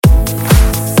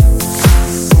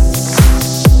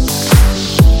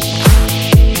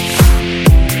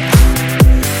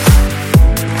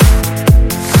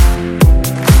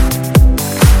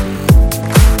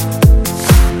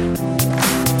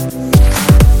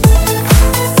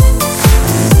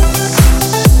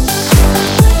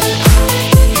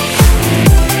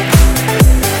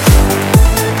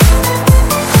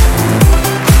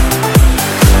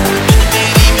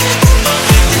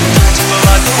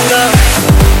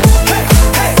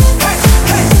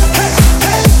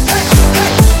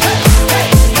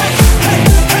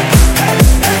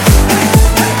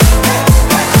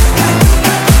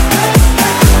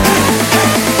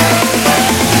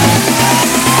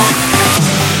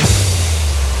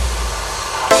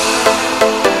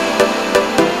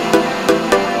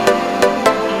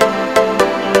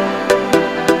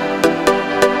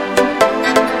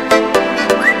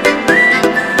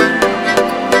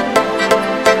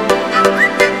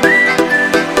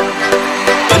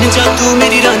जा तू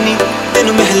मेरी रानी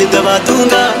तेनू महल दवा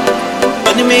दूंगा,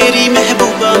 बन मेरी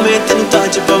महबूबा मैं तेनू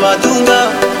ताज पवा दूंगा।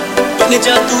 बन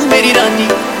जा तू मेरी रानी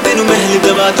तेनू महल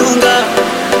दवा दूंगा,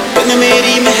 बन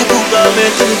मेरी महबूबा मैं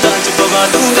तेनू ताज पवा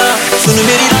दूंगा। सुन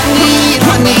मेरी रानी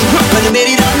रानी बन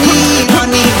मेरी रानी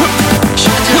रानी,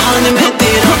 शाहजहान मैं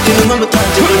तेरा तेनू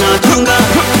मुमताज बना दूंगा।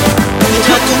 बन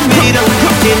जा तू मेरी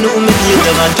रानी तेनू महल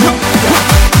दवा दूंगा।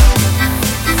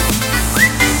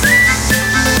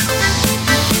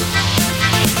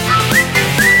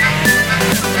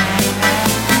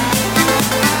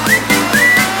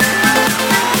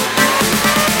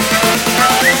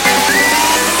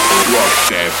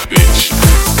 That bitch.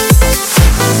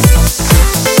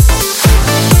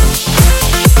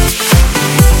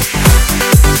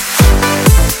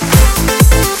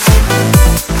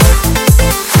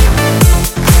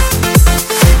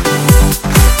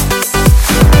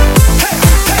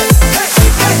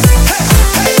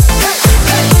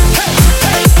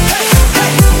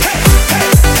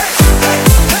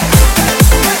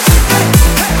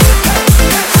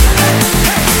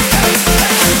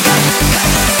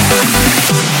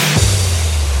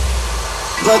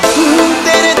 बदलू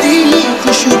तेरे दी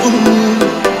खुशबू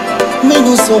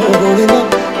मैनू सोना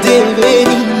देवे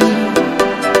नी,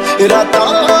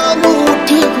 रातां नू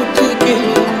उठ उठ के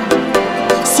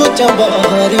सोचा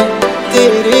बाहर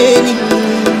तेरे नी।